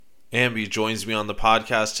Ambi joins me on the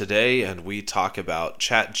podcast today, and we talk about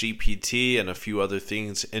ChatGPT and a few other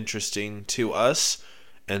things interesting to us.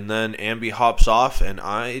 And then Ambi hops off, and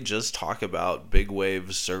I just talk about big wave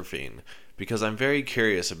surfing because I'm very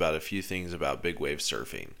curious about a few things about big wave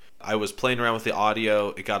surfing. I was playing around with the audio.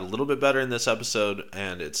 It got a little bit better in this episode,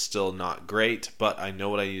 and it's still not great, but I know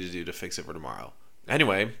what I need to do to fix it for tomorrow.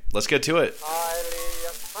 Anyway, let's get to it.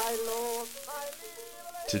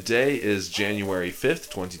 Today is January 5th,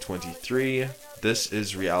 2023. This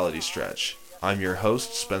is Reality Stretch. I'm your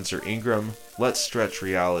host, Spencer Ingram. Let's stretch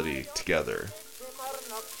reality together.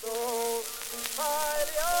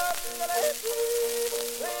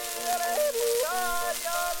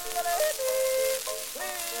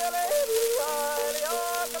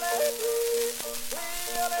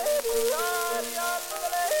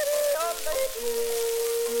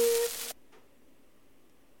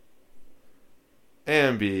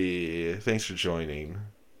 Ambi, thanks for joining.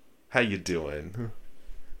 How you doing?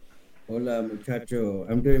 Hola, muchacho.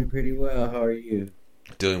 I'm doing pretty well. How are you?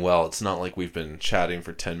 Doing well. It's not like we've been chatting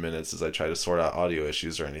for 10 minutes as I try to sort out audio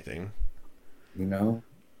issues or anything. You know,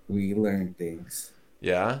 we learn things.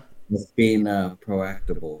 Yeah? It's being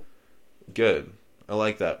proactable. Good. I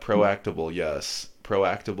like that. Proactable, yes.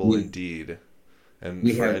 Proactable We, indeed. And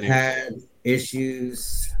we for have any... had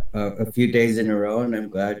issues a few days in a row, and I'm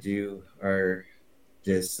glad you are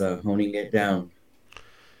just honing it down.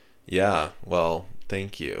 Yeah, well,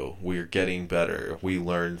 thank you. We're getting better. We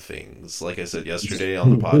learn things. Like I said yesterday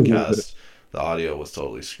on the podcast, the audio was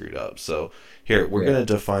totally screwed up. So here, we're Yeah, going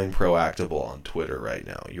to define proactable on Twitter right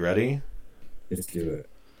now. You ready? let's do it.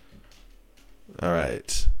 All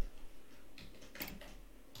right.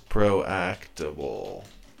 Proactable.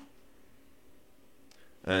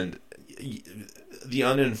 And the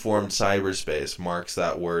uninformed cyberspace marks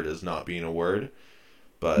that word as not being a word,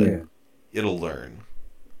 but Yeah, it'll learn,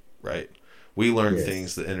 right? We learn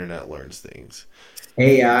things, yes. the internet learns things.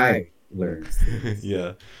 AI learns things.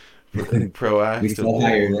 Yeah. We still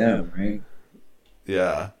hire Proactable. them, right?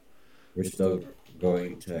 Yeah. We're still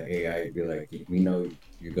going to AI to be like, we know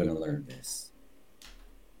you're going to learn this.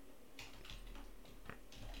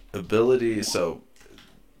 Ability, so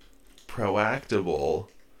proactable,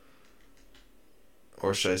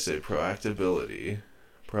 or should I say proactability?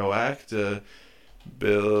 Proactability.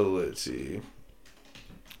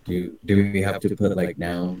 Do we have to put like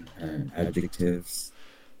noun and adjectives?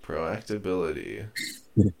 Proactability.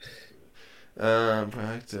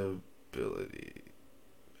 Proactability.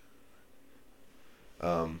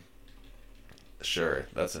 Um, sure,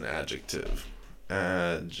 that's an adjective.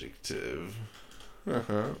 Adjective.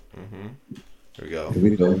 Uh-huh. Mm-hmm. Here we go. Here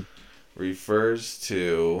we go. Refers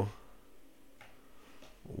to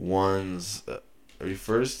one's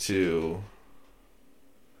refers to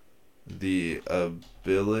the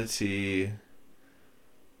ability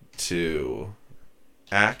to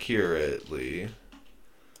accurately,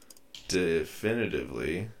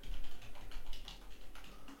 definitively,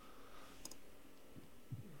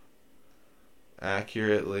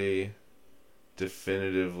 accurately,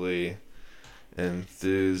 definitively,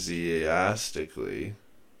 enthusiastically,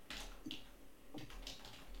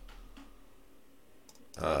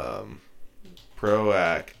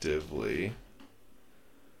 proactively,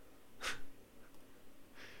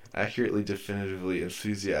 accurately, definitively,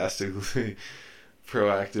 enthusiastically,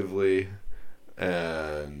 proactively,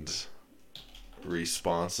 and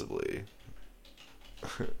responsibly.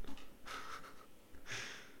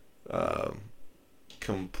 um,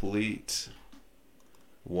 Complete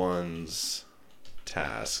one's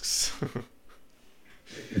tasks.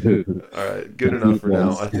 All right, good enough Complete for now.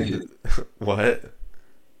 one's I think task. that, what?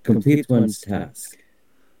 Complete one's task.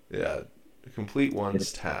 Yeah, complete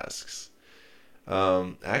one's tasks.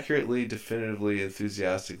 Accurately, definitively,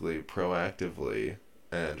 enthusiastically, proactively,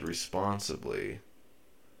 and responsibly.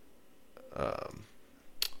 Um,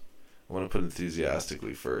 I want to put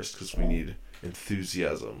enthusiastically first because we need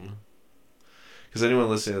enthusiasm. Because anyone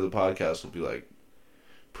listening to the podcast will be like,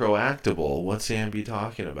 proactable, what's Ambi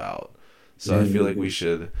talking about? So I feel like we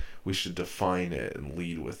should define it and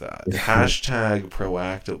lead with that. Hashtag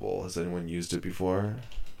proactable. Has anyone used it before?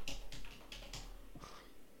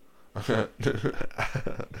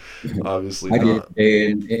 Obviously I did not.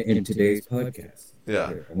 today in today's podcast. Yeah.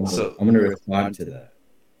 Here, So I'm gonna respond to that.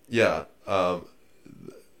 yeah.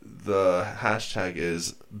 The hashtag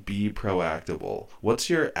is be proactable. What's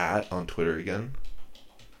your @ on Twitter again?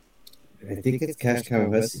 I think it's Cash Cow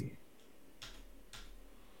Hussy.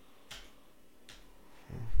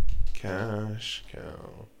 Cash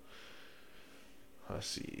cow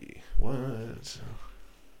hussy. What?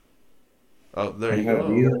 Oh, there I you have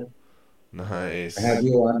go. you. I have Nice.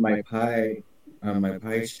 you on my Pi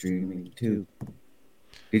streaming too.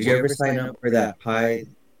 Did you What? ever sign up for that Pi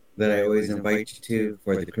that I always invite you to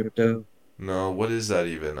for the crypto? No, what is that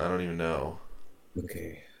even? I don't even know.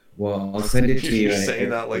 Okay. Well, I'll send it to You're you and saying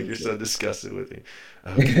that like you're it so disgusted with me.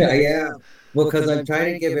 Okay. yeah. Well, because I'm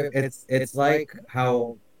trying to give it it's like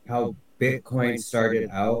how Bitcoin started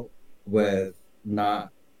out with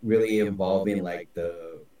not really involving like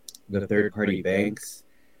the third party banks,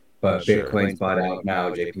 but Sure. Bitcoin's bought out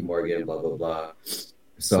now, JP Morgan, blah blah blah.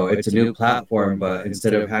 So it's a new platform, but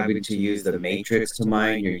instead of having to use the matrix to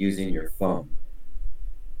mine, you're using your phone.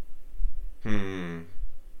 Hmm.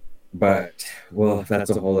 But well, that's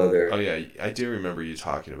a whole Oh other. yeah, I do remember you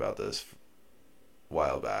talking about this a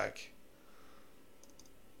while back.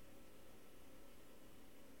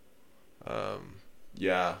 Um,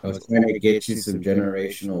 yeah. I was trying to get you some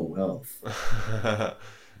generational wealth.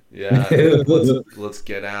 Yeah, let's I let's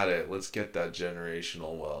get at it. Let's get that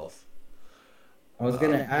generational wealth. was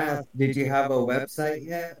gonna ask, did you have a website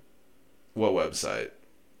yet? What website?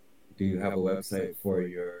 Do you have a website for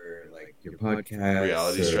your like your podcasts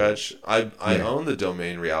Reality or Stretch. I yeah? own the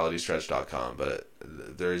domain realitystretch.com, but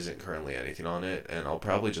there isn't currently anything on it, and I'll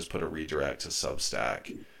probably just put a redirect to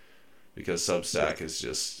Substack because Substack is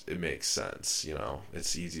just it makes sense, you know.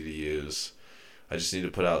 It's easy to use. I just need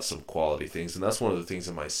to put out some quality things, and that's one of the things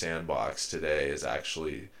in my sandbox today is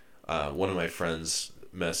actually one of my friends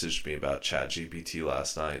messaged me about ChatGPT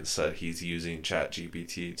last night and said he's using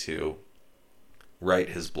ChatGPT to write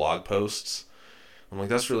his blog posts. I'm like,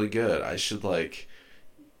 that's really good. I should like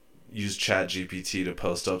use ChatGPT to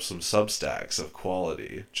post up some Substacks of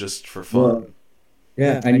quality just for Well, fun.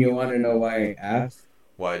 yeah, and you want to know why I asked?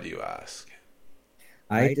 Why do you ask?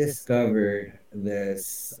 I discovered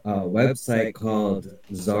this website called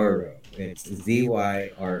Zaro. It's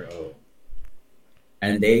Zyro,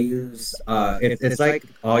 and they use it's like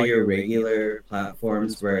all your regular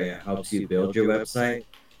platforms where it helps you build your website,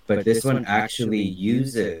 but this one actually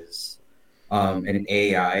uses an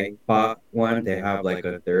AI bot one. They have like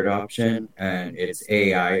a third option, and it's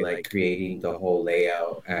AI like creating the whole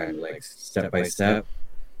layout and like step by step.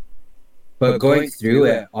 But going through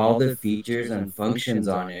it, all the features and functions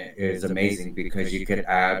on it is amazing because you could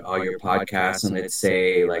add all your podcasts, and let's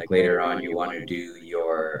say like later on you want to do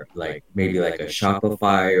your like maybe like a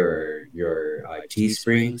Shopify or your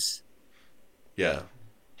Teesprings. Yeah.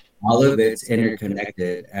 All of it's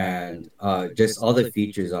interconnected, and just all the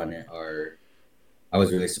features on it are. I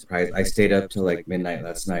was really surprised. I stayed up till like midnight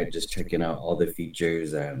last night just checking out all the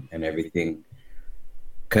features and everything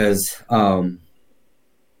because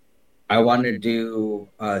I want to do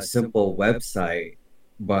a simple website,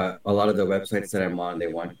 but a lot of the websites that I'm on, they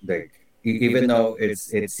want like even though it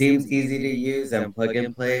seems easy to use and plug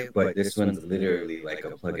and play, but this one's literally like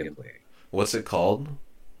a plug and play. What's it called?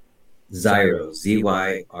 Zyro,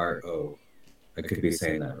 Zyro. I could be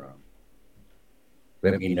saying that wrong.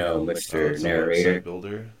 Let me know, Oh, Mr. it's a website Narrator.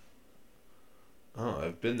 builder. Oh,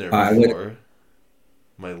 I've been there I would. before.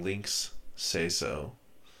 My links say so.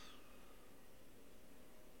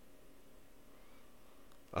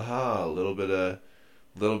 Aha, a little bit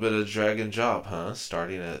of drag and drop, huh?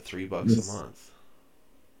 Starting at $3 a It's month.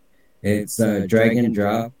 it's a drag and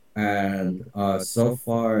drop, and so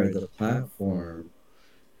far the platform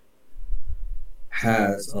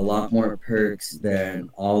has a lot more perks than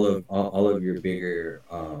all of your bigger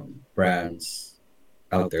brands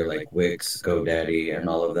out there like Wix, GoDaddy, and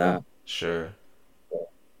all of that. Sure.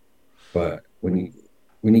 But when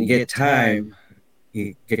you get time,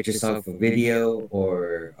 you get yourself a video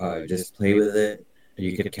or just play with it.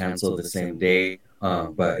 You could cancel the same day.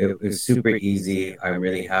 But it was super easy. I'm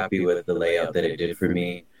really happy with the layout that it did for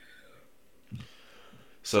me.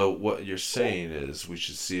 So what you're saying is we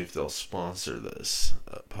should see if they'll sponsor this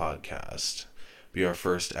podcast, be our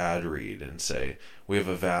first ad read, and say we have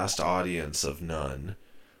a vast audience of none,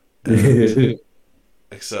 and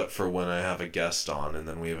except for when I have a guest on, and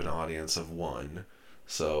then we have an audience of one.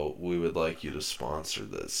 So we would like you to sponsor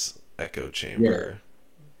this echo Yeah. chamber.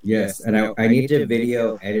 Yes, and I need to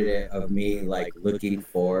video edit it of me like looking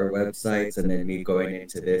for websites and then me going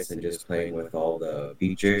into this and just playing with all the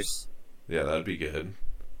features. Yeah, that'd be good.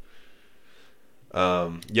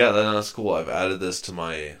 Yeah, that's cool. I've added this to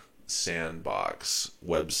my sandbox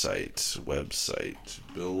website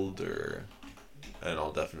builder, and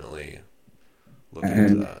I'll definitely look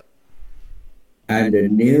into And that. the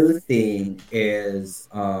new thing is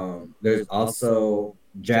there's also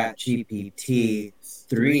ChatGPT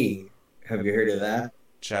 3. Have you heard of that?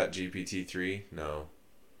 Chat GPT 3? No,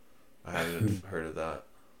 I haven't heard of that.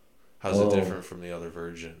 How's it Oh, different from the other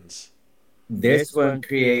versions? this one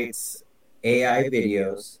creates. AI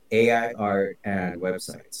videos, AI art, and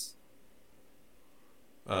websites.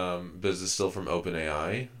 But is it still from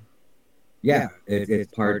OpenAI? Yeah,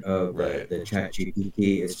 it's part of Right. the Chat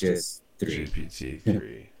GPT. It's just three.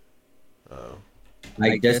 GPT-3. Oh.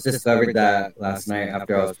 I just discovered that last night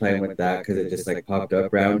after I was playing with that because it just like popped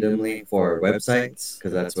up randomly for websites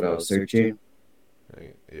because that's what I was searching.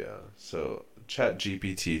 Yeah. So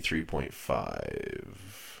ChatGPT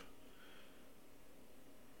 3.5.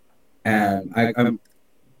 And I'm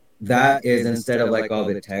that is instead of like all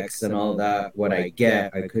the text and all that, what I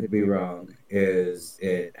get, I could be wrong, is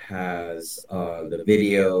it has the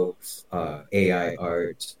videos, AI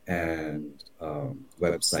art, and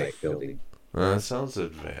website building. That sounds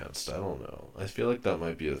advanced. I don't know. I feel like that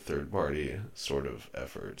might be a third party sort of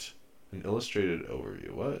effort. An illustrated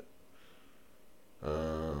overview. What?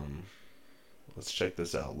 Um, let's check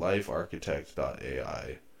this out.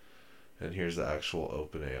 Lifearchitect.ai. And here's the actual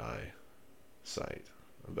OpenAI site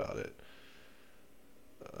about it.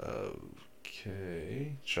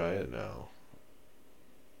 Okay, try it now.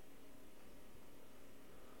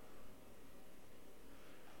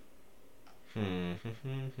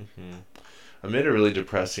 I made a really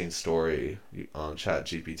depressing story on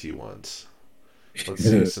ChatGPT once. Let's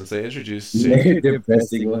see. Since they introduced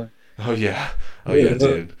Depressing one. oh yeah, oh yeah,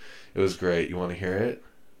 dude, it was great. You want to hear it?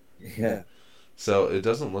 Yeah. So it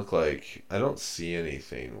doesn't look like I don't see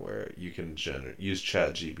anything where you can use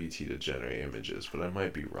ChatGPT to generate images, but I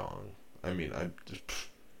might be wrong. I mean, I just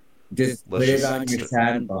Just let's put it just on your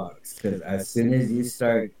sandbox because as soon as you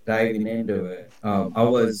start diving into it, I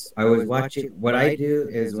was watching. What I do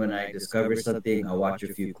is when I discover something, I'll watch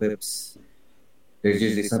a few clips. There's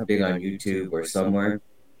usually something on YouTube or somewhere,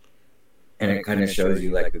 and it kind of shows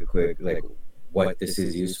you like a quick like what this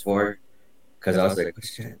is used for. Because I was like,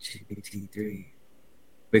 what's ChatGPT 3?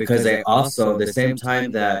 Because they also the same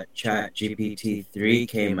time that ChatGPT 3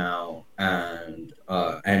 came out and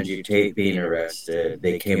Andrew Tate being arrested,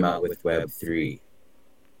 they came out with Web 3,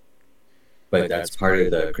 but that's part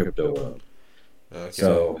of the crypto world. okay,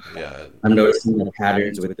 So yeah. I'm noticing the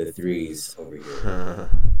patterns with the threes over here.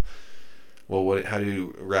 Well, what? How do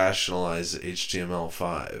you rationalize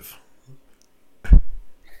HTML5?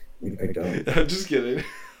 I don't. I'm just kidding.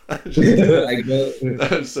 I'm just kidding. I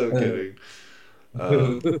I'm so don't. kidding.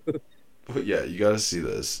 Um, but yeah, you got to see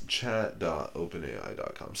this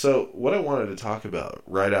chat.openai.com. So what I wanted to talk about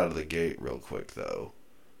right out of the gate, real quick though,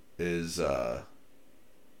 is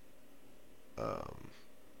um,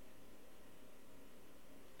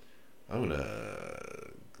 I'm gonna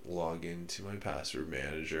log into my password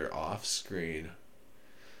manager off screen.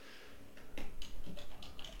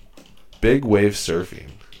 Big wave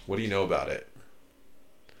surfing. What do you know about it?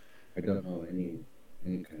 I don't know any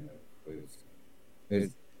kind of waves.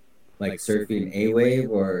 Is like surfing a wave,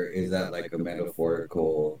 or is that like a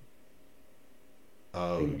metaphorical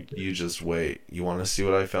thing? You just wait. You want to see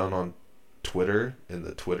what I found on Twitter in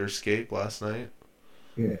the Twitterscape last night?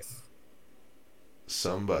 Yes.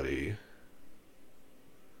 Somebody.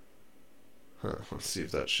 Huh, let's see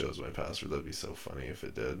if that shows my password. That'd be so funny if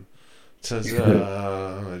it did. It says,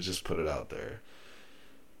 I just put it out there.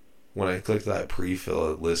 When I clicked that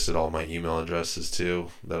pre-fill, it listed all my email addresses too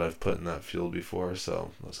that I've put in that field before,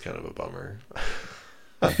 so that's kind of a bummer.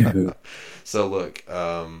 So look,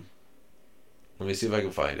 let me see if I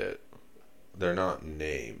can find it. They're not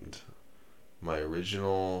named. My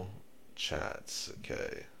original chats.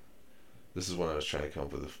 Okay, this is when I was trying to come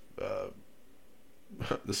up with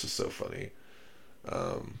this is so funny.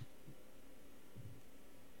 Um,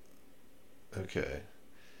 okay,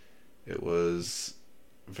 it was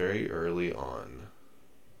very early on.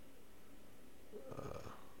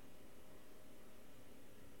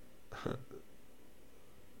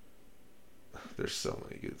 There's so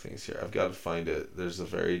many good things here. I've got to find it. There's a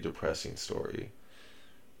very depressing story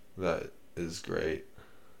that is great.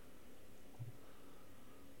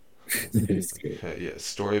 It's great. Okay, yeah,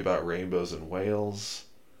 story about rainbows and whales.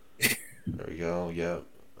 There we go. Yep.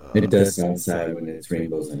 It does sound sad when it's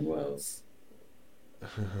rainbows and wells.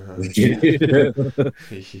 Yeah.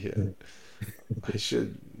 I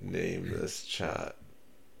should name this chat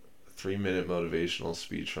 3 minute motivational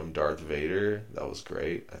speech from Darth Vader. That was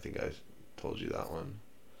great. I think I told you that one.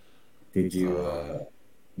 Did you Um,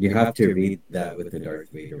 you have to read that with the Darth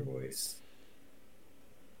Vader voice.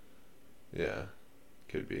 yeah,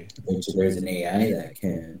 could be. Which there's an AI that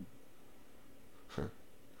can.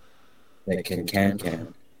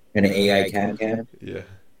 An AI can. Yeah.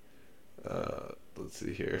 Let's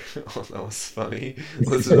see here. Oh, that was funny.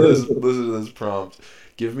 Listen to this. Listen to this prompt.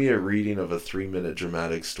 Give me a reading of a 3-minute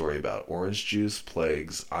dramatic story about orange juice,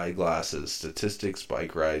 plagues, eyeglasses, statistics,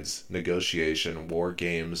 bike rides, negotiation, war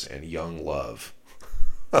games, and young love.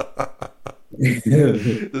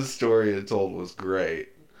 The story it told was great.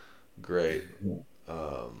 Great.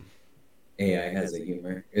 Um, AI has a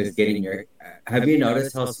humor. It's getting your. Have you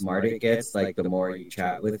noticed how smart it gets? Like the more you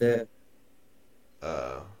chat with it,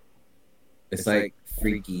 uh, it's like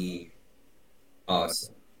freaky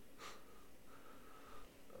awesome.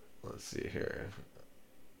 let's see here.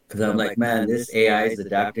 Because I'm like, man, this AI is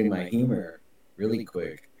adapting my humor really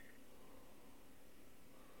quick.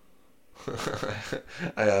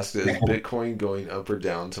 I asked it, is Bitcoin going up or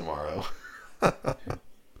down tomorrow?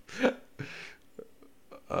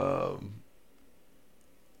 um,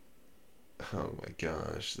 oh my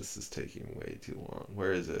gosh, this is taking way too long.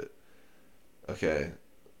 Where is it? Okay.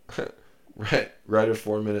 Write a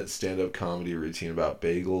 4-minute stand-up comedy routine about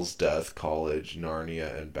bagels, death, college,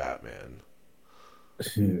 Narnia, and Batman.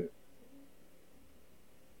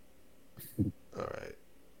 All right.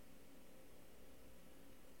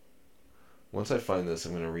 Once I find this,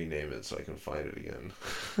 I'm gonna rename it so I can find it again.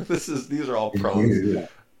 These are all prompts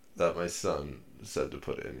that my son said to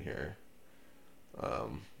put in here.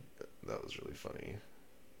 Um, that was really funny.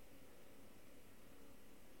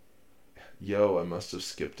 Yo, I must have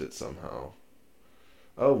skipped it somehow.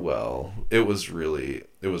 Oh well, it was really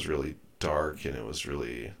dark and it was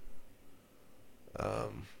really.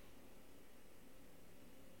 Um,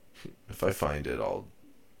 if I find it, I'll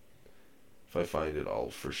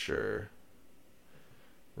for sure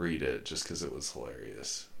read it just because it was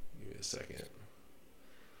hilarious. Give me a second.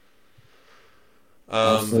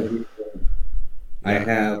 Also, I Yeah.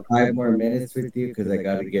 have 5 more minutes with you because I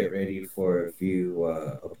got to get ready for a few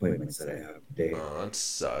appointments that I have today. Oh, that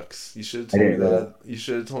sucks. You should have I told me didn't that. realize. You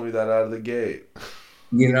should have told me that out of the gate.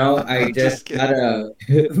 I I'm just just kidding. got a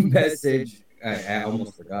message. I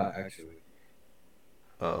almost forgot, actually.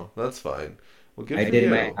 Oh, that's fine. Well, good I for did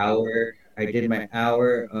my you. hour. I did my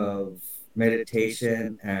hour of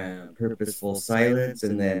meditation and purposeful silence,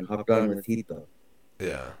 and then hopped on with Hito.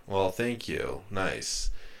 Yeah. Well, thank you. Nice.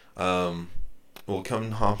 Um, we'll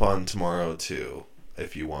come hop on tomorrow too,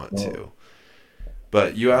 if you want Oh, to.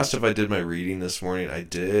 But you asked if I did my reading this morning. I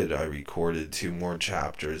did. I recorded 2 more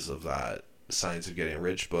chapters of that Science of Getting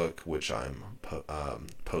Rich book, which I'm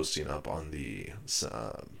posting up on the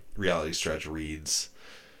Reality Stretch Reads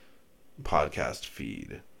podcast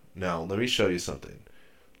feed. Now, let me show you something.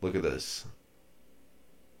 Look at this.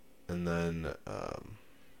 And then,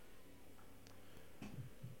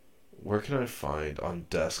 where can I find on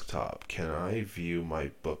desktop? Can I view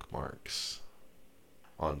my bookmarks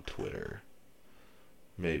on Twitter?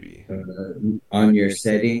 Maybe. on your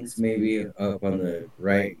settings, maybe up on the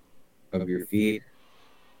right of your feed.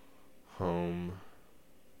 Home,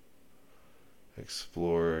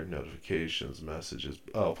 explore, notifications, messages.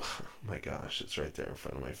 Oh my gosh, it's right there in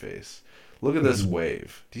front of my face. Look at this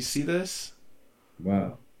wave. Do you see this?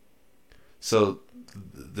 Wow. So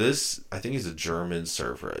this, I think he's a German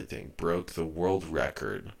surfer, I think, broke the world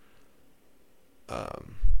record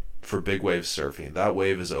um, for big wave surfing. That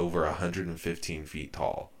wave is over 115 feet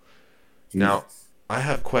tall. Now, Jesus. I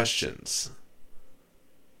have questions.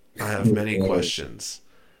 I have many Okay. questions.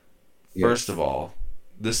 First of Yes. all,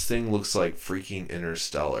 this thing looks like freaking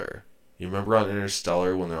Interstellar. You remember on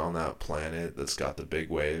Interstellar when they're on that planet that's got the big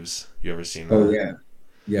waves? You ever seen Oh, that? yeah.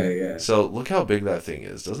 Yeah, yeah. So look how big that thing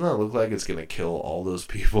is. Doesn't that look like it's gonna kill all those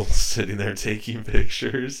people sitting there taking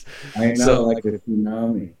pictures? I know, So like a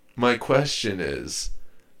tsunami. my question is,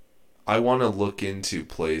 I want to look into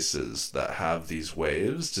places that have these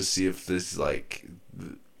waves to see if this like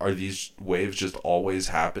are these waves just always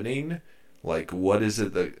happening? Like what is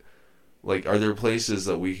it that like are there places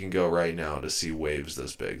that we can go right now to see waves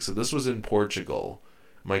this big? So this was in Portugal.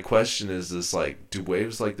 My question is this like do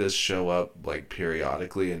waves like this show up like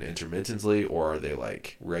periodically and intermittently or are they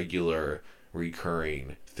like regular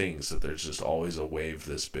recurring things that there's just always a wave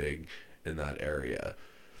this big in that area?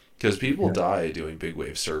 Because people Yeah. die doing big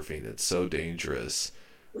wave surfing. It's so dangerous.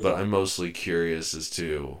 But I'm mostly curious as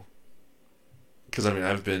to. Because, I mean,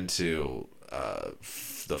 I've been to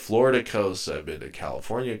the Florida coast, I've been to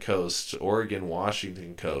California coast, Oregon,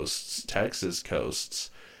 Washington coasts, Texas coasts.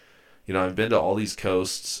 You know, I've been to all these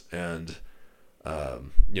coasts and,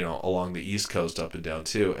 along the East Coast up and down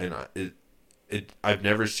too. And I've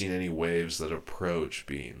never seen any waves that approach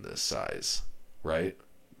being this size, right?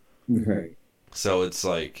 Right. So it's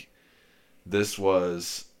like this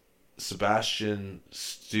was Sebastian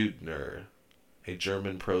Stutner, a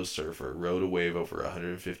German pro surfer, rode a wave over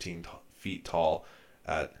 115 feet tall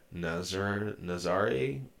at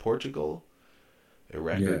Nazare, Portugal. A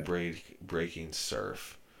record Yeah. breaking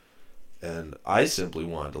surf. And I simply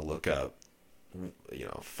wanted to look up,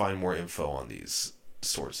 find more info on these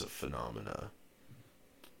sorts of phenomena.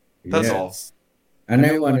 That's all. Yes. And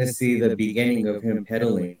I want to see the beginning of him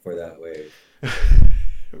pedaling for that wave.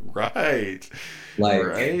 Right. Like,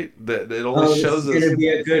 Right? That it only oh, this is shows gonna us be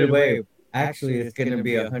a good wave. Actually, it's gonna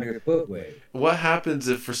be 100-foot wave. what happens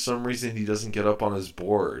if for some reason he doesn't get up on his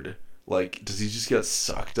board. Like, does he just get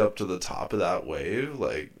sucked up to the top of that wave?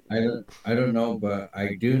 Like, I don't know, but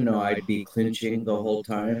I do know I'd be clinching the whole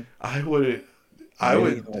time, I wouldn't. I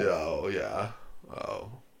really would. hard. Oh yeah.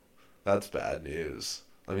 Oh, that's bad news.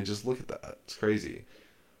 I mean, just look at that. It's crazy.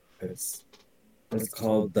 It's it's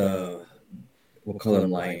called the we'll call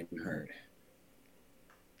him Lionheart.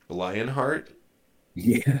 Lionheart.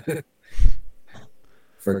 Yeah,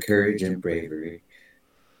 for courage and bravery.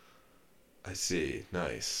 I see.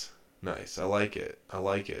 Nice. Nice. I like it. I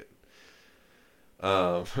like it.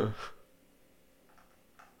 Um.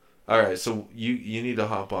 All right. So you need to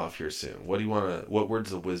hop off here soon. What do you want to? What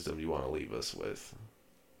words of wisdom do you want to leave us with?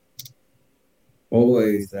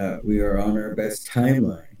 Always that we are on our best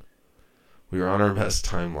timeline. We are on our best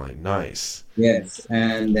timeline. Nice. Yes,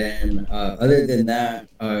 and then other than that,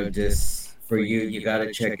 just for you, you got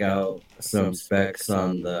to check out some specs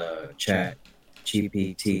on the Chat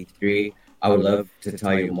GPT-3. I would love to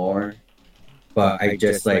tell you more, but I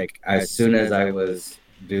just like as soon as I was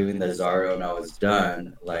doing the Zaro and I was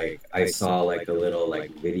done, like I saw like a little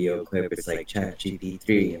like video clip. It's like Chat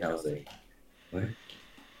GPT-3, and I was like, what?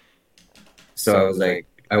 So I was like,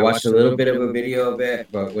 I watched a little bit of a video of it,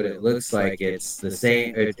 but what it looks like, it's the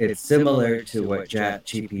same. It's similar to what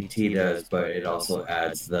ChatGPT does, but it also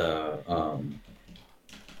adds the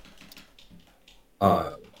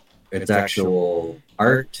uh, its actual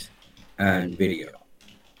art and video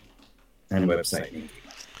and website making.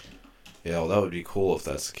 Yeah, well, that would be cool if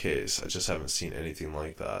that's the case. I just haven't seen anything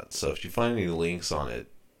like that. So if you find any links on it,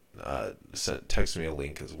 text me a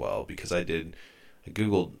link as well because I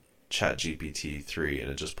googled ChatGPT 3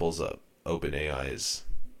 and it just pulls up OpenAI's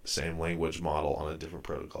same language model on a different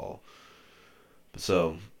protocol.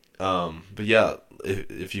 So, but yeah,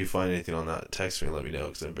 if you find anything on that, text me and let me know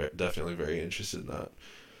because I'm definitely very interested in that.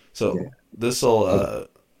 So Yeah. this will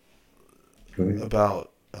Go ahead.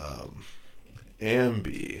 about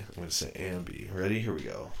Ambi. I'm going to say Ambi. Ready? Here we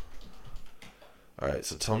go. All right.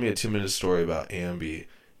 So tell me a 2-minute story about Ambi,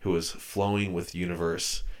 who was flowing with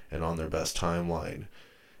universe and on their best timeline.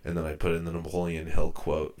 And then I put in the Napoleon Hill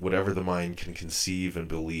quote: "Whatever the mind can conceive and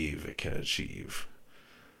believe, it can achieve."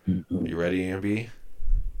 You ready, Ambi?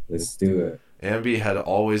 Let's do it. Ambi had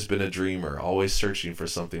always been a dreamer, always searching for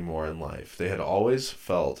something more in life. They had always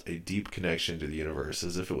felt a deep connection to the universe,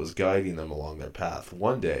 as if it was guiding them along their path.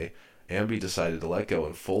 One day, Ambi decided to let go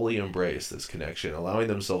and fully embrace this connection, allowing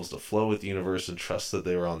themselves to flow with the universe and trust that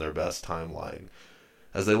they were on their best timeline.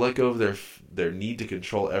 As they let go of their need to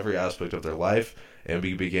control every aspect of their life,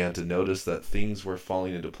 Ambi began to notice that things were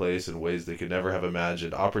falling into place in ways they could never have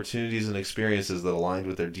imagined. Opportunities and experiences that aligned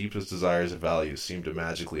with their deepest desires and values seemed to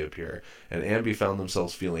magically appear, and Ambi found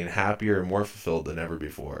themselves feeling happier and more fulfilled than ever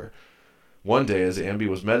before. One day, as Ambi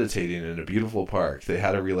was meditating in a beautiful park, they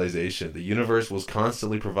had a realization: the universe was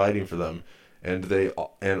constantly providing for them, and they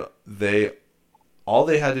all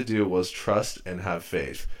they had to do was trust and have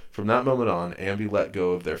faith. From that moment on, Ambi let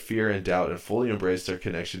go of their fear and doubt and fully embraced their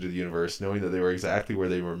connection to the universe, knowing that they were exactly where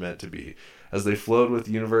they were meant to be. As they flowed with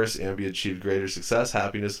the universe, Ambi achieved greater success,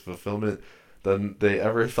 happiness, and fulfillment than they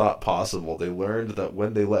ever thought possible. They learned that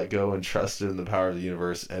when they let go and trusted in the power of the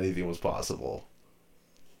universe, anything was possible.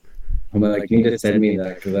 I'm like, you need to send me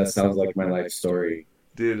that because that sounds like my life story.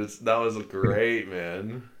 Dude, that was great,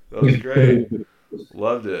 man. That was great.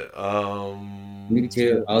 Loved it. Me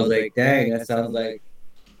too. I was like, dang, that sounds like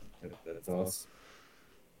that's awesome.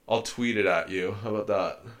 I'll tweet it at you. How about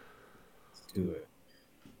that? Let's do it.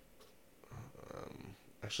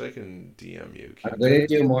 Actually, I can DM you. I'm gonna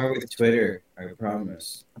do more with Twitter. I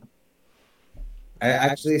promise. I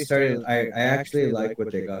actually like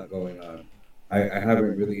what they got going on. I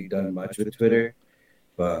haven't really done much with Twitter,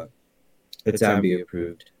 but it's Ambi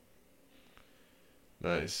approved.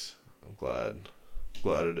 Nice. I'm glad.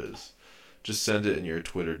 Glad it is. Just send it in your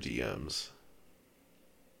Twitter DMs.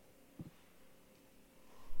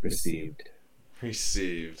 Received.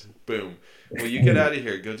 Received. Boom. Well, you get out of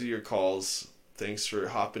here. Go do your calls. Thanks for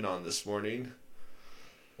hopping on this morning.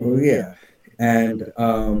 Oh yeah. And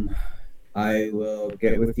I will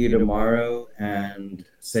get with you tomorrow and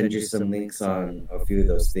send you some links on a few of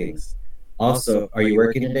those things. Also, are you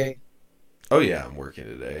working today? Oh, yeah, I'm working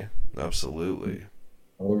today. Absolutely.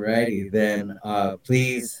 Alrighty, then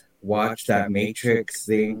please watch that Matrix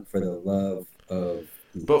thing for the love of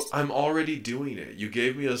But Pete. I'm already doing it. You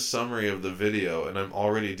gave me a summary of the video, and I'm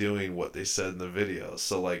already doing what they said in the video.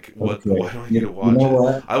 So like, what? Why Okay. do I need to You watch know it?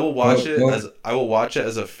 what? Don't. I will watch it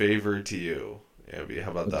as a favor to you, Ambi.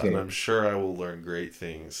 How about that? And Okay. I'm sure I will learn great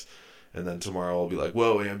things. And then tomorrow I'll be like,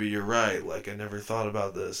 "Whoa, Ambi, you're right. Like I never thought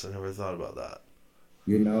about this. I never thought about that."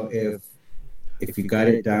 You know, if you got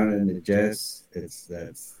it down in the gist, it's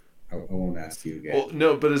that's. I won't ask you Well, again.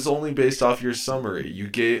 no, but it's only based off your summary.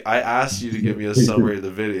 I asked you to give me a summary of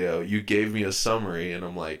the video. You gave me a summary, and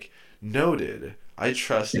I'm like, noted. I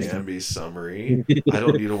trust Ambi's summary. I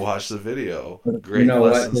don't need to watch the video. You Great know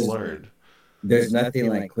what? lessons learned. There's nothing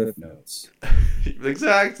like Cliff Notes.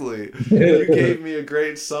 Exactly. You Okay. gave me a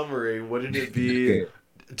great summary. Wouldn't it be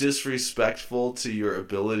disrespectful to your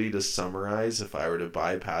ability to summarize if I were to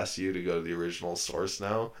bypass you to go to the original source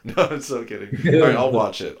now? No, I'm so kidding. All right, I'll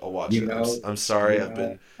watch it. I'll watch You it. know, I'm sorry.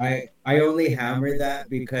 I only hammered that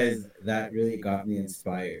because that really got me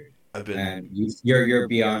inspired, I've been and you're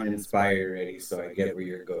beyond inspired already, so I get where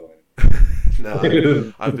you're going.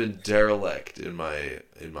 no, I've been derelict in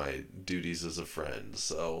my duties as a friend.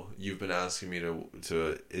 So you've been asking me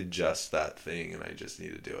to ingest that thing, and I just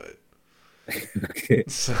need to do it. Okay.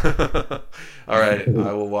 So, all right,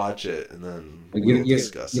 I will watch it, and then we will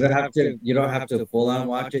discuss You don't it. have to full on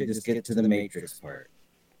watch it. Just get to the Matrix part.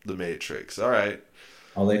 The Matrix. All right,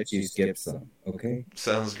 I'll let you skip some. Okay.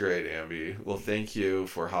 sounds great, Ambi. Well, thank you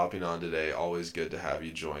for hopping on today. Always good to have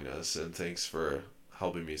you join us, and thanks for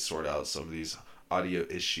helping me sort out some of these audio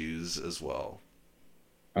issues as well.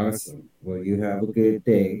 Awesome. Well, you have a good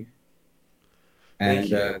day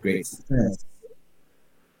Thank and you. great success.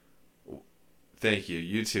 Thank you.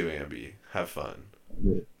 You too, Ambi. Have fun.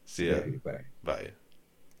 See ya. Ready, bye. Bye.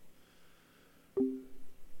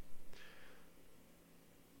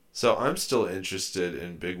 So I'm still interested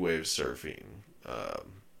in big wave surfing.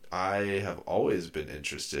 I have always been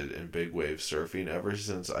interested in big wave surfing ever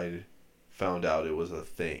since I found out it was a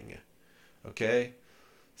thing. Okay?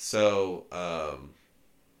 So,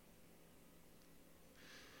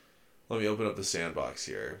 let me open up the sandbox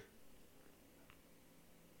here.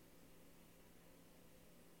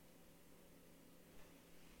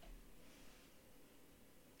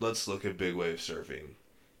 Let's look at big wave surfing.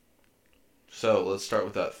 So let's start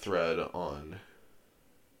with that thread on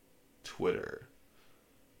Twitter.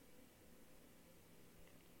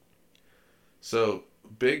 So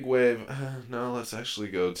big wave. No, let's actually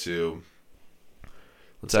go to.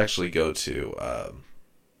 Let's actually go to.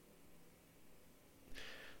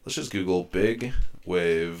 Let's just Google big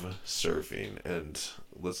wave surfing and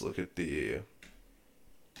let's look at the.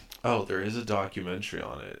 Oh, there is a documentary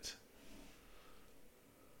on it.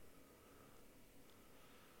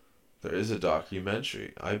 There is a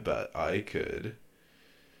documentary. I bet I could.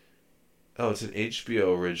 Oh, it's an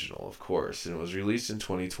HBO original, of course, and it was released in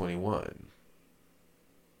 2021.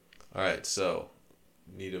 All right, so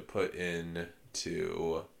need to put in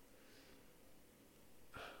to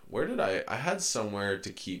where did I had somewhere to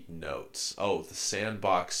keep notes. Oh, the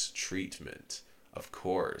sandbox treatment, of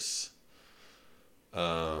course.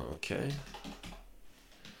 Okay.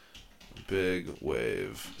 Big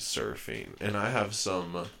wave surfing, and I have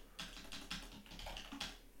some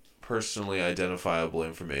personally identifiable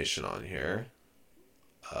information on here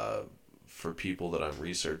for people that I'm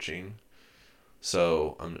researching.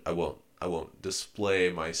 So I won't display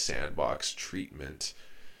my sandbox treatment,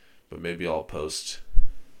 but maybe I'll post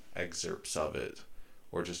excerpts of it,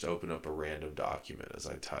 or just open up a random document as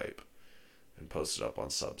I type and post it up on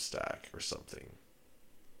Substack or something.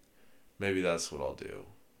 Maybe that's what I'll do.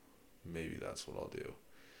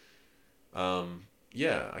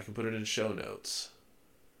 Yeah, I can put it in show notes.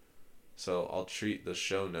 So I'll treat the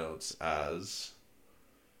show notes as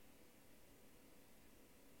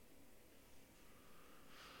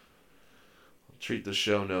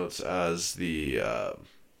the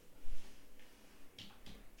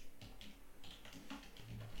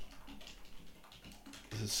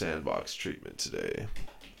sandbox treatment today.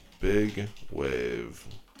 Big wave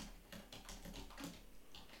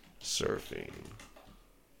surfing.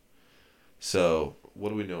 So, what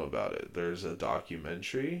do we know about it? There's a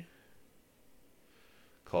documentary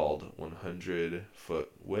called 100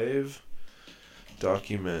 Foot Wave.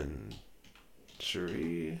 Documentary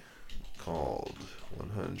called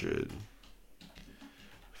 100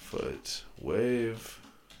 Foot Wave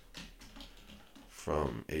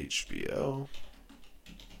from HBO.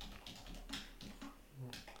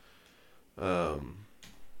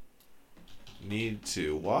 need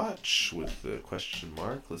to watch with the question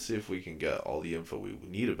mark. Let's see if we can get all the info we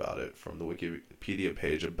need about it from the Wikipedia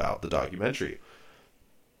page about the documentary.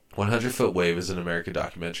 100 Foot Wave is an American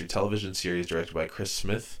documentary television series directed by Chris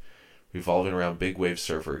Smith, revolving around big wave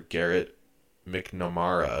surfer Garrett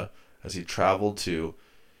McNamara as he traveled to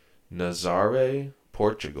Nazaré,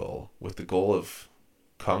 Portugal, with the goal of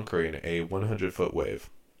conquering a 100-foot wave.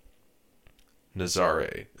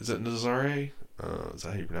 Nazaré. Is it Nazaré? Is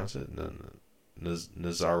that how you pronounce it?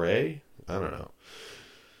 Nazaré? I don't know.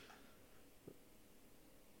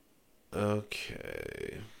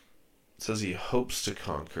 Okay. It says he hopes to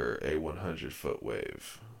conquer a 100-foot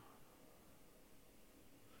wave.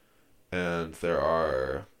 And there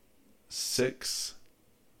are 6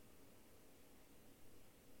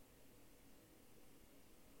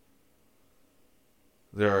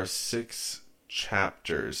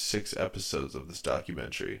 chapters, 6 episodes of this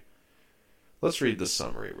documentary. Let's read the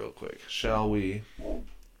summary real quick, shall we?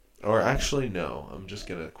 Or actually, no. I'm just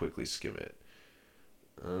going to quickly skim it.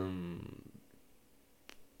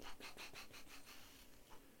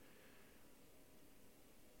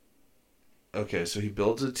 Okay, so he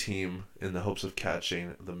builds a team in the hopes of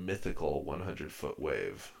catching the mythical 100-foot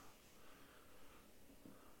wave.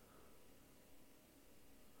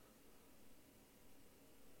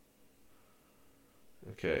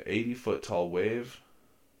 Okay, 80-foot tall wave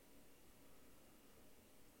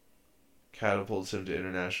catapults him to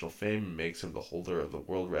international fame and makes him the holder of the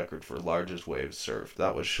world record for largest wave surfed.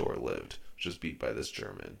 That was short-lived, just beat by this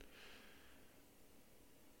German.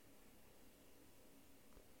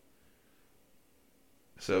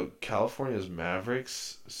 So California's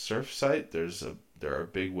Mavericks surf site, there are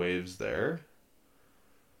big waves there.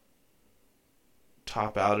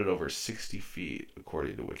 Top out at over 60 feet,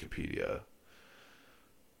 according to Wikipedia.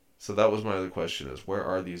 So that was my other question: is where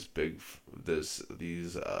are these big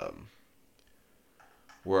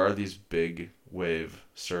wave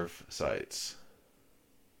surf sites?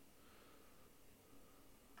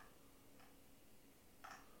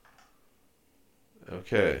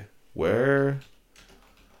 Okay, where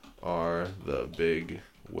are the big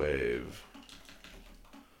wave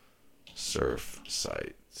surf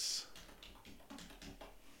sites?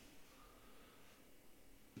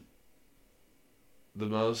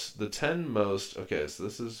 The 10 most, okay, so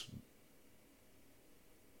this is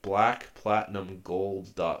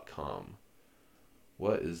blackplatinumgold.com.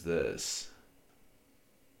 What is this?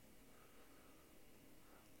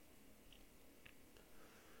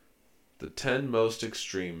 The 10 most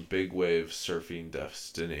extreme big wave surfing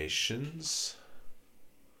destinations.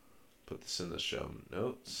 Put this in the show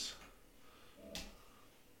notes.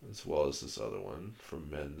 As well as this other one from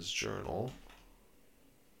Men's Journal.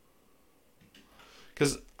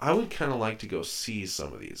 Because I would kind of like to go see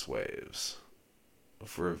some of these waves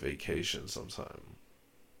for a vacation sometime.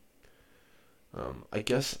 I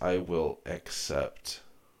guess I will accept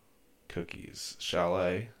cookies. Shall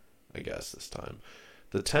I? I guess this time.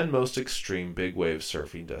 The 10 most extreme big wave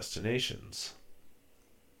surfing destinations.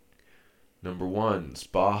 Number 1 is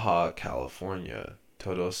Baja California,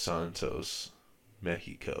 Todos Santos,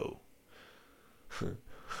 Mexico.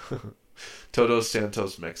 Todos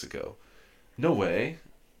Santos, Mexico. No way.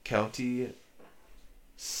 County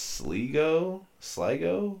Sligo?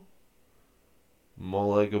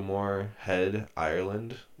 Mulligamore Head,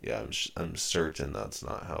 Ireland. Yeah, I'm certain that's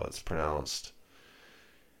not how it's pronounced.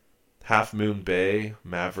 Half Moon Bay,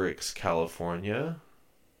 Mavericks, California.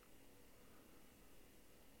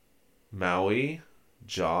 Maui,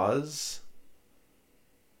 Jaws,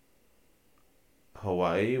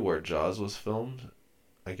 Hawaii, where Jaws was filmed,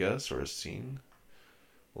 I guess, or seen.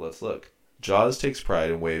 Well, let's look. Jaws takes pride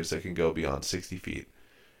in waves that can go beyond 60 feet.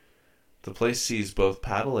 The place sees both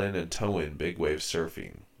paddle-in and tow-in big wave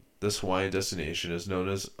surfing. This Hawaiian destination is known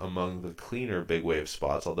as among the cleaner big wave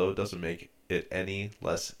spots, although it doesn't make it any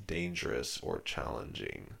less dangerous or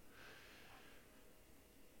challenging.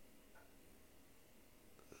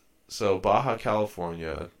 So Baja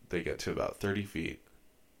California, they get to about 30 feet.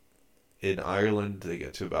 In Ireland, they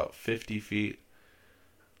get to about 50 feet.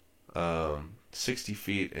 60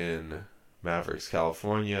 feet in Mavericks,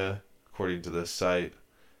 California, according to this site.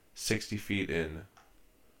 60 feet in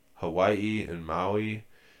Hawaii and Maui.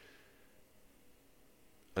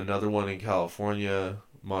 Another one in California,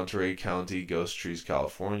 Monterey County, Ghost Trees,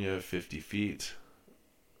 California, 50 feet.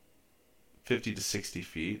 50 to 60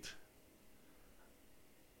 feet.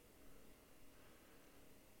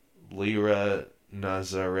 Lira,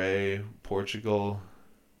 Nazaré, Portugal.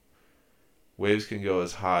 Waves can go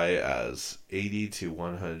as high as 80 to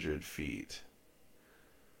 100 feet.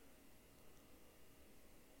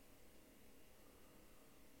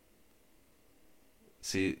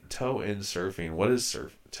 See, toe-in surfing. What is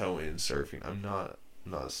toe-in surfing? I'm not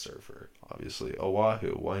a surfer, obviously.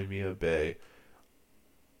 Oahu, Waimea Bay.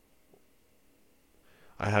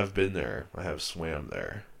 I have been there. I have swam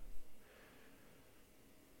there.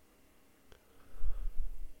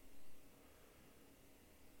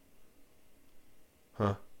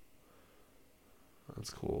 Huh. That's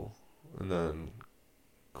cool. And then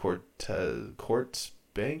Quartz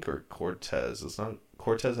Bank or Cortez? It's not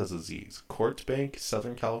Cortez has a Z. Quartz Bank,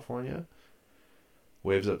 Southern California.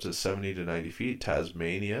 Waves up to 70 to 90 feet.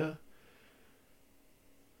 Tasmania.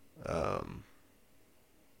 Doesn't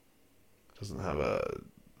have a.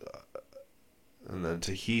 And then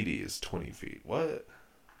Tahiti is 20 feet. What?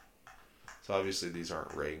 So obviously these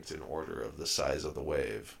aren't ranked in order of the size of the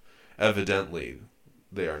wave. Evidently,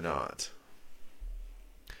 they are not.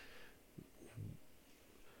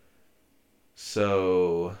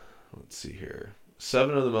 So, let's see here.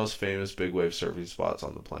 7 of the most famous big wave surfing spots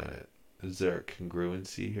on the planet. Is there a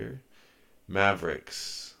congruency here?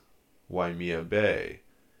 Mavericks, Waimea Bay,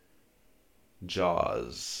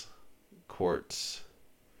 Jaws, Quartz,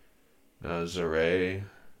 Nazare,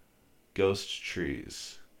 Ghost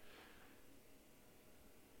Trees,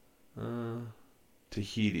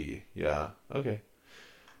 Tahiti. Yeah, okay.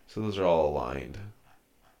 So those are all aligned.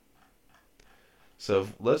 So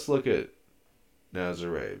let's look at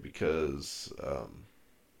Nazare because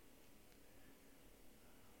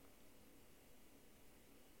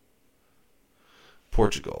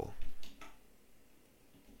Portugal.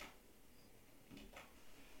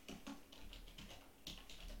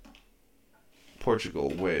 Portugal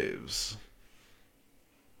waves.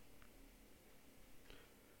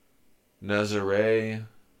 Nazare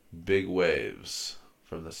big waves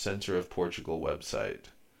from the Center of Portugal website.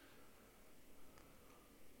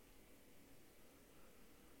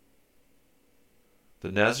 The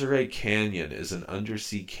Nazare Canyon is an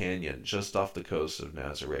undersea canyon just off the coast of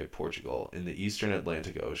Nazare, Portugal, in the eastern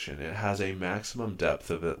Atlantic Ocean. It has a maximum depth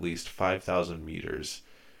of at least 5,000 meters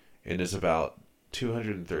and is about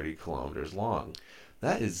 230 kilometers long.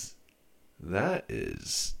 That is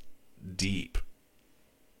deep.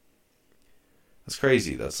 That's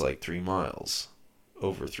crazy. That's like 3 miles.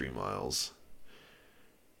 Over 3 miles.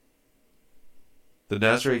 The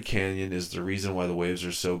Nazare Canyon is the reason why the waves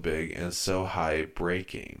are so big and so high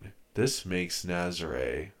breaking. This makes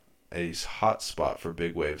Nazare a hot spot for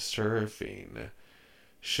big wave surfing.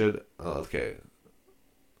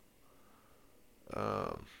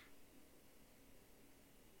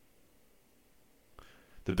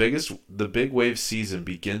 The big wave season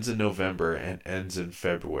begins in November and ends in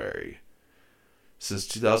February. Since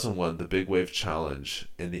 2001, the Big Wave Challenge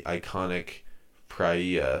in the iconic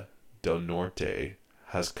Praia do Norte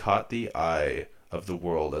has caught the eye of the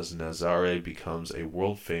world as Nazare becomes a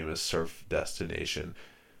world-famous surf destination,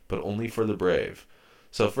 but only for the brave.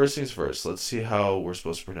 So first things first, let's see how we're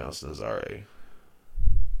supposed to pronounce Nazare.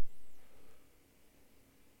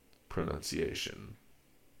 Pronunciation.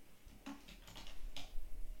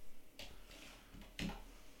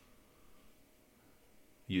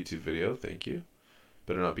 YouTube video, thank you.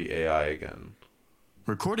 Better not be AI again.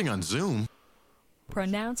 Recording on Zoom.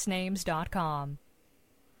 Pronouncenames.com.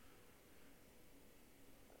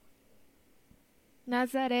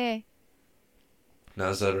 Nazare.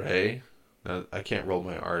 Nazare. I can't roll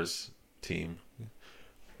my R's, team.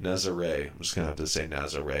 Nazare. I'm just going to have to say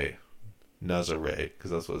Nazare. Nazare,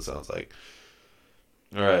 because that's what it sounds like.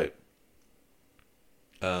 All right.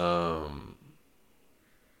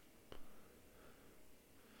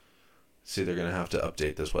 See, they're going to have to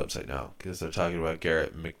update this website now because they're talking about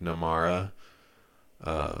Garrett McNamara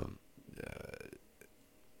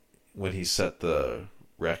when he set the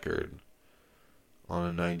record on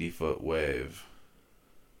a 90-foot wave.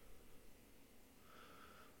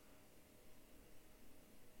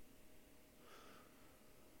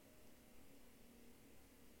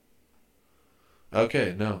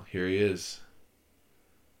 Okay, no, here he is.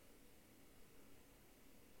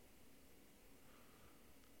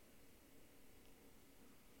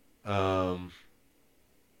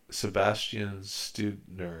 Sebastian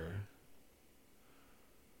Studner.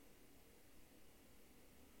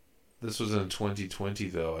 This was in 2020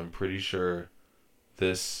 though. I'm pretty sure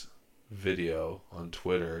this video on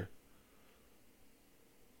Twitter.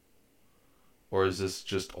 Or is this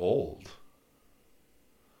just old?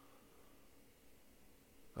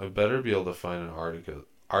 I better be able to find an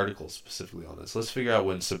article specifically on this. Let's figure out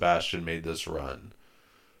when Sebastian made this run.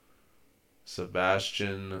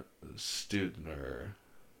 Sebastian Studner.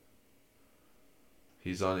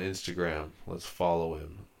 He's on Instagram. Let's follow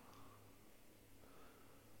him.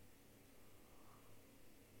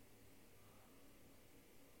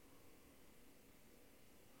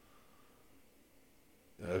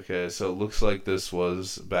 Okay, so it looks like this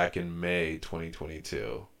was back in May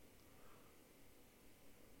 2022.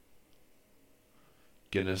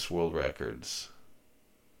 Guinness World Records.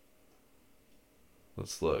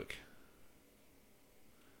 Let's look.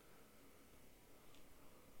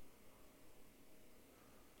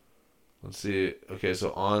 Let's see. Okay,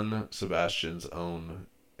 so on Sebastian's own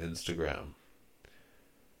Instagram.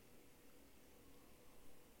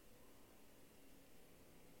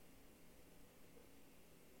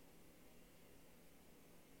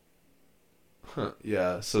 Huh,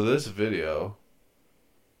 yeah, so this video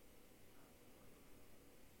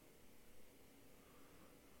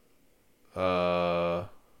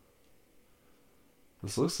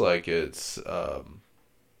this looks like it's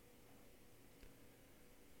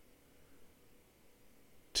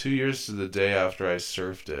 2 years to the day after I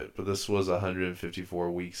surfed it, but this was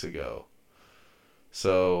 154 weeks ago.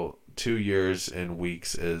 So 2 years in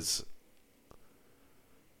weeks is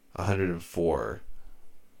 104.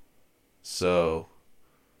 So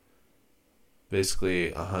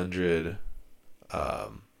basically 100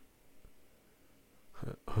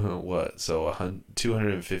 what? So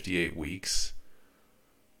 258 weeks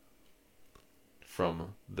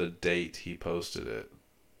from the date he posted it.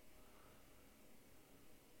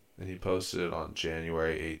 And he posted it on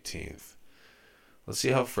January 18th. Let's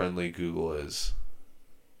see how friendly Google is.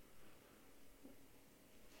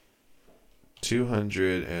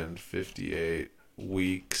 258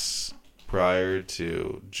 weeks prior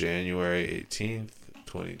to January 18th,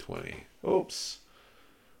 2020. Oops.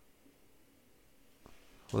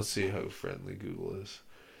 Let's see how friendly Google is.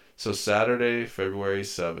 So Saturday, February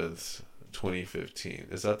 7th, 2015.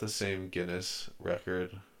 Is that the same Guinness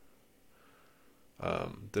record?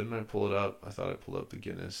 Didn't I pull it up? I thought I pulled up the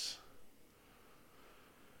Guinness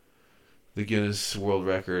World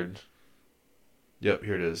Record. Yep,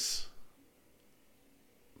 here it is.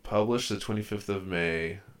 Published the 25th of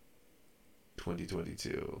May,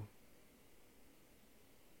 2022.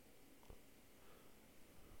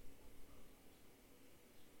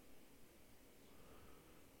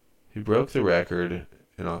 He broke the record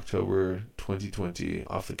in October 2020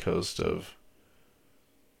 off the coast of...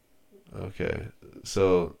 Okay,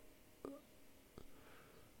 so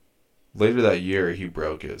later that year he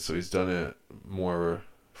broke it, so he's done it more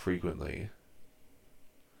frequently.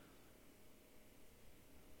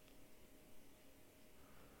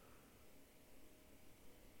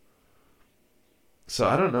 So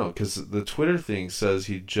I don't know, because the Twitter thing says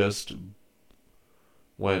he just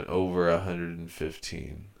went over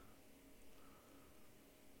 115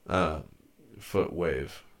 foot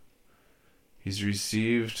wave. He's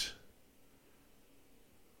received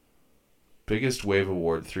biggest wave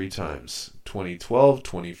award 3 times, 2012,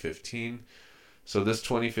 2015. So this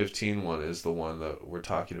 2015 one is the one that we're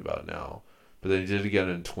talking about now. But then he did it again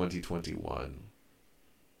in 2021.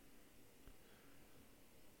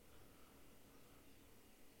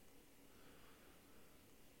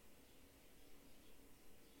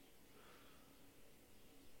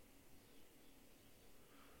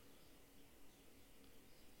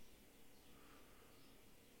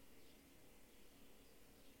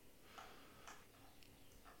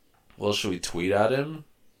 Well, should we tweet at him?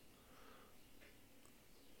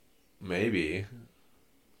 Maybe.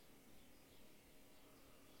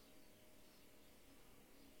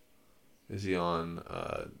 Is he on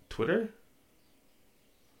Twitter?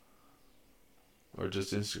 Or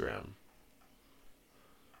just Instagram?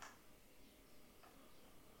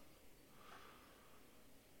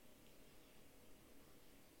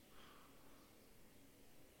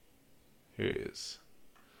 Here he is.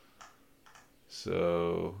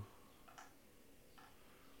 So...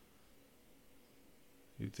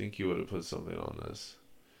 you'd think he would have put something on this.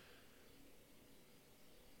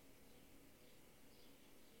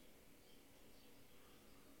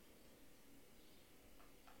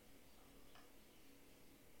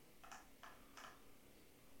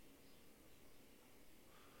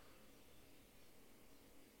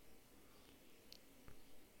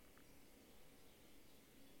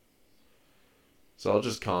 So I'll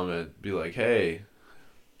just comment, be like, hey,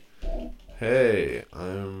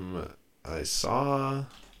 I saw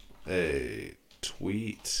a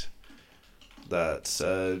tweet that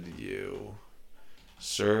said you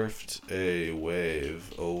surfed a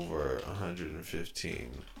wave over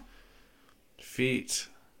 115 feet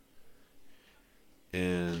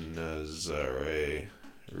in Nazare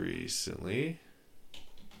recently.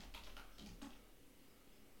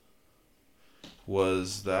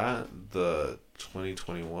 Was that the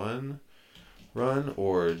 2021 run,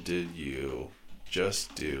 or did you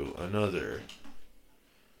just do another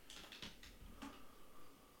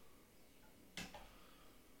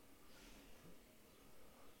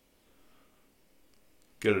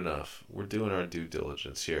Good enough. We're doing our due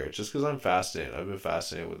diligence here. Just because I'm fascinated. I've been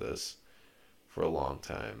fascinated with this for a long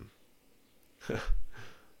time.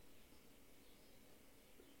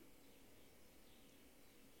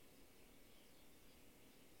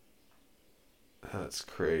 That's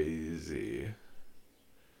crazy.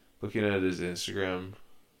 Looking at his Instagram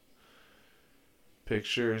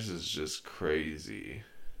pictures is just crazy.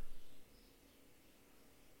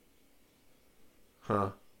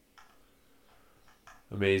 Huh.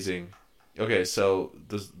 Amazing. Okay, so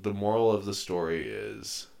the moral of the story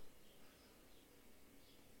is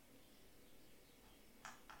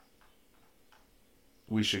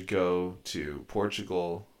we should go to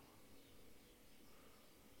Portugal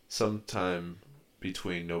sometime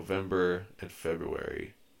between November and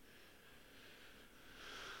February.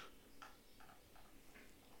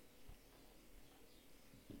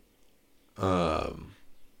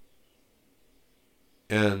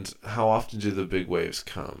 And how often do the big waves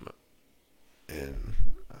come? And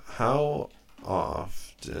how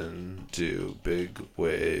often do big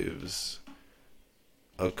waves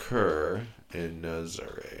occur in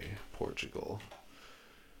Nazaré, Portugal?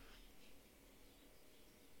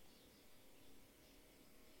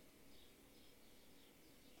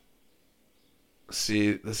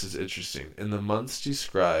 See, this is interesting. In the months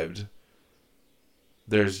described,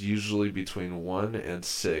 there's usually between 1 and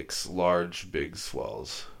 6 large big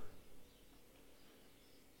swells.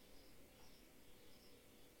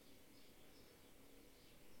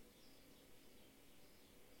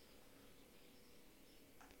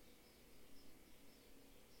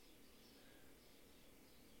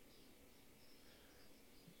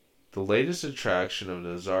 The latest attraction of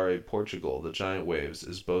Nazaré, Portugal, the giant waves,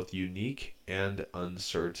 is both unique and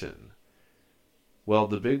uncertain. Well,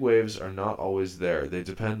 the big waves are not always there. They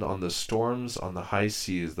depend on the storms on the high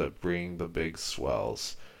seas that bring the big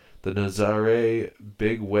swells. The Nazaré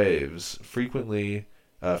big waves frequency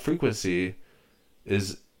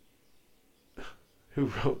is who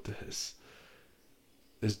wrote this?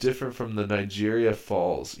 Is different from the Nigeria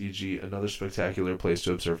Falls, e.g., another spectacular place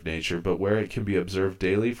to observe nature, but where it can be observed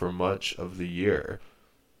daily for much of the year.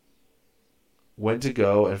 When to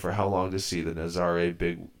go and for how long to see the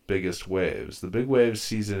Nazaré biggest waves. The big waves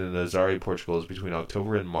season in Nazaré, Portugal is between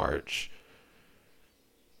October and March.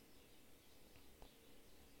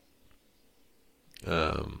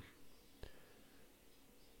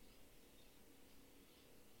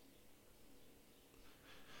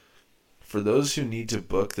 For those who need to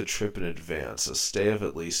book the trip in advance, a stay of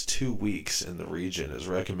at least 2 weeks in the region is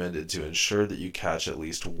recommended to ensure that you catch at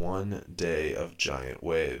least one day of giant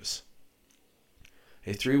waves.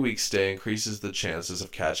 A 3-week stay increases the chances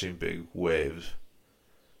of catching big wave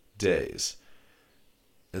days.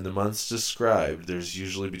 In the months described, there's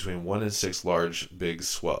usually between 1 and 6 large big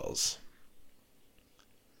swells.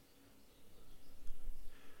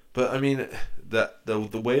 But I mean, that the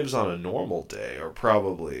waves on a normal day are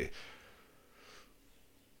probably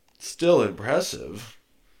still impressive.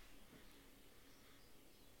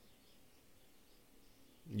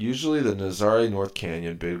 Usually the Nazaré North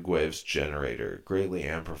Canyon big waves generator greatly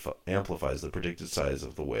amplifies the predicted size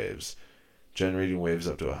of the waves, generating waves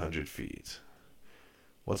up to 100 feet.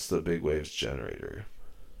 What's the big waves generator?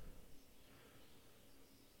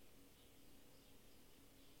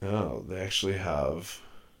 Oh, they actually have...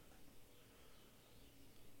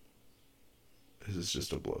 This is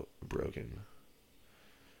just broken...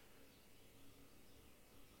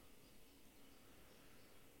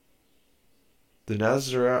 The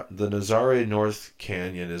Nazaré North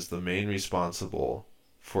Canyon is the main responsible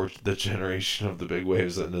for the generation of the big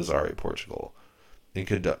waves at Nazaré, Portugal. In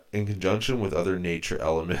conjunction with other nature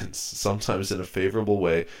elements, sometimes in a favorable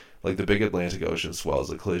way, like the big Atlantic Ocean swells,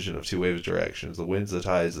 the collision of two waves' directions, the winds, the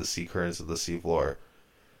tides, the sea currents of the seafloor.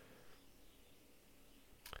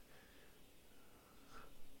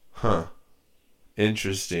 Huh.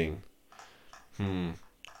 Interesting.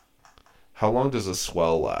 How long does a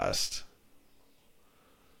swell last?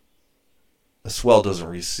 A swell doesn't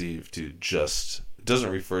refer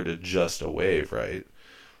to just a wave, right?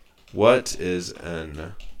 What is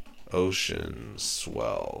an ocean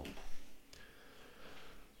swell?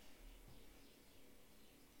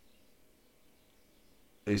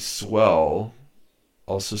 A swell,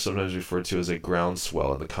 also sometimes referred to as a ground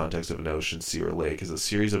swell in the context of an ocean, sea, or lake, is a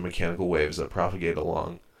series of mechanical waves that propagate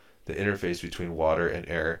along the interface between water and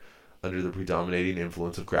air under the predominating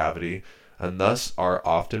influence of gravity, and thus are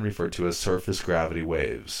often referred to as surface gravity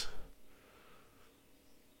waves.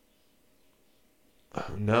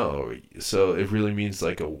 No, so it really means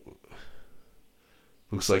looks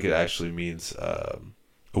like it actually means a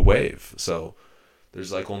wave. So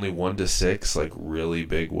there's like only 1 to 6 like really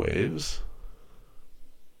big waves.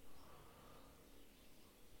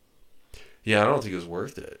 Yeah, I don't think it's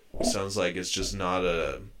worth it. It sounds like it's just not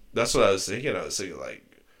a... That's what I was thinking. I was thinking like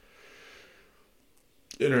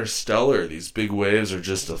Interstellar, these big waves are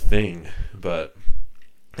just a thing. But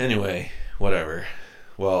anyway, whatever.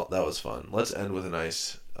 Well, that was fun. Let's end with a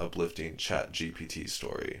nice uplifting ChatGPT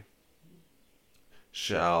story.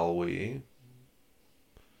 Shall we?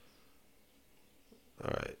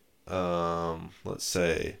 Alright. Let's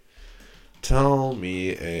say, tell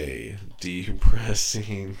me a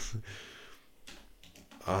depressing,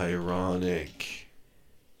 ironic,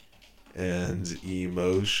 and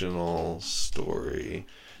emotional story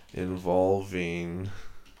involving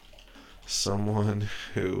someone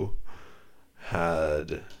who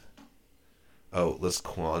had... Oh, let's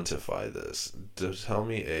quantify this. Tell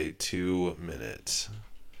me a 2-minute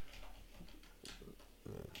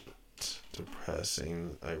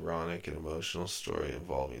depressing, ironic, and emotional story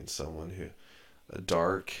involving someone who...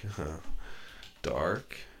 dark,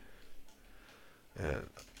 and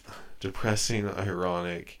depressing,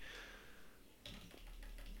 ironic,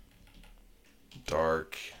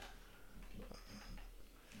 dark,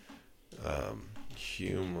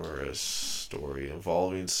 humorous story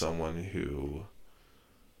involving someone who...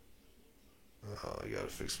 Oh, I gotta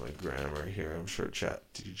fix my grammar here. I'm sure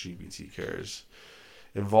ChatGPT cares.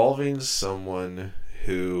 Involving someone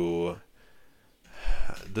who...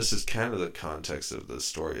 This is kind of the context of the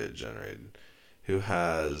story it generated. Who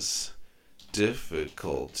has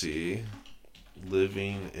difficulty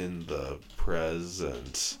living in the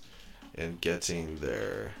present and getting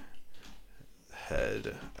their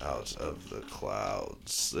head out of the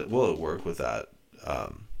clouds. Will it work with that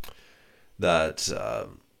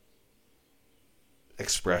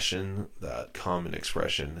expression, that common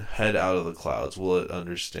expression, head out of the clouds? Will it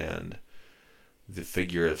understand the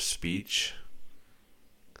figure of speech?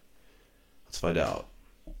 Let's find out.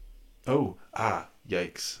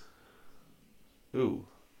 Yikes. Ooh.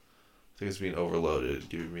 I think it's being overloaded,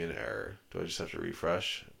 giving me an error. Do I just have to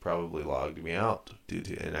refresh? Probably logged me out due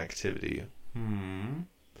to inactivity.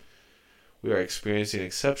 We are experiencing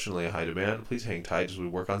exceptionally high demand. Please hang tight as we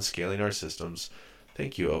work on scaling our systems.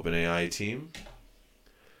 Thank you, OpenAI team.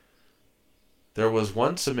 There was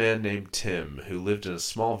once a man named Tim who lived in a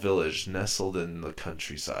small village nestled in the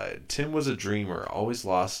countryside. Tim was a dreamer, always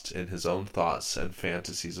lost in his own thoughts and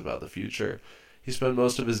fantasies about the future. He spent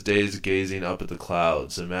most of his days gazing up at the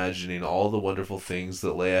clouds, imagining all the wonderful things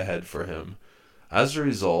that lay ahead for him. As a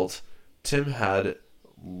result, Tim had a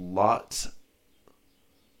lot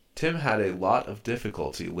of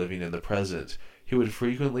difficulty living in the present. He would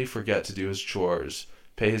frequently forget to do his chores,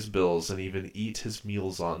 pay his bills, and even eat his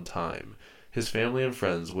meals on time. His family and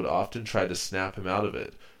friends would often try to snap him out of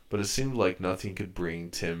it, but it seemed like nothing could bring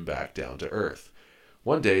Tim back down to earth.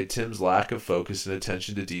 One day, Tim's lack of focus and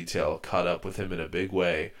attention to detail caught up with him in a big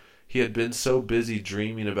way. He had been so busy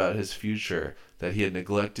dreaming about his future that he had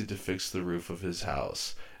neglected to fix the roof of his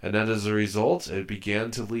house, and as a result, it began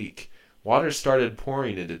to leak. Water started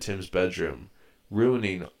pouring into Tim's bedroom,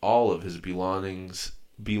 ruining all of his belongings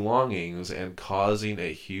and causing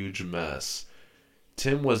a huge mess.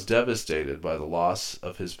 Tim was devastated by the loss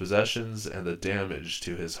of his possessions and the damage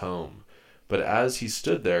to his home. But as he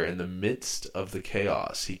stood there in the midst of the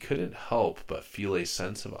chaos, he couldn't help but feel a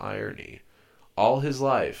sense of irony. All his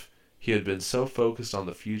life, he had been so focused on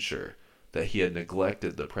the future that he had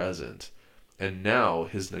neglected the present, and now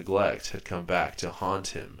his neglect had come back to haunt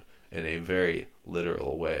him in a very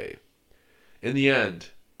literal way. In the end,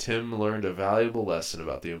 Tim learned a valuable lesson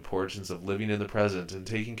about the importance of living in the present and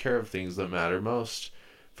taking care of things that matter most.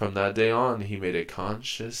 From that day on, he made a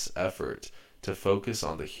conscious effort to focus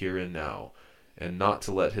on the here and now, and not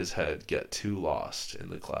to let his head get too lost in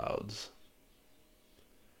the clouds.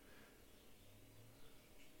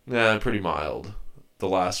 Pretty mild. The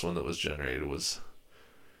last one that was generated was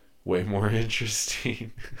way more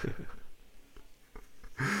interesting.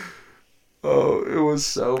 Oh, it was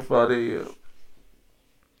so funny.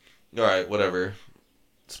 Alright, whatever.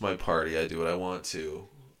 It's my party. I do what I want to.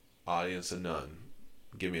 Audience of none.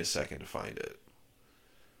 Give me a second to find it.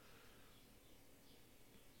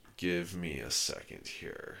 Give me a second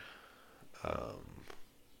here.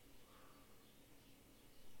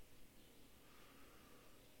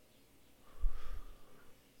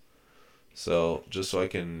 So, just so I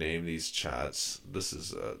can name these chats, this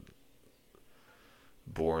is a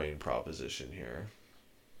boring proposition here.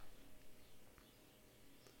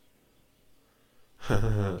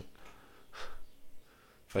 If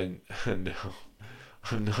I no,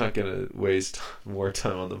 I'm not going to waste more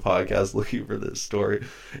time on the podcast looking for this story.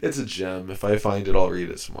 It's a gem. If I find it, I'll read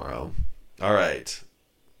it tomorrow. All right.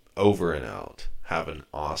 Over and out. Have an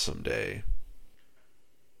awesome day.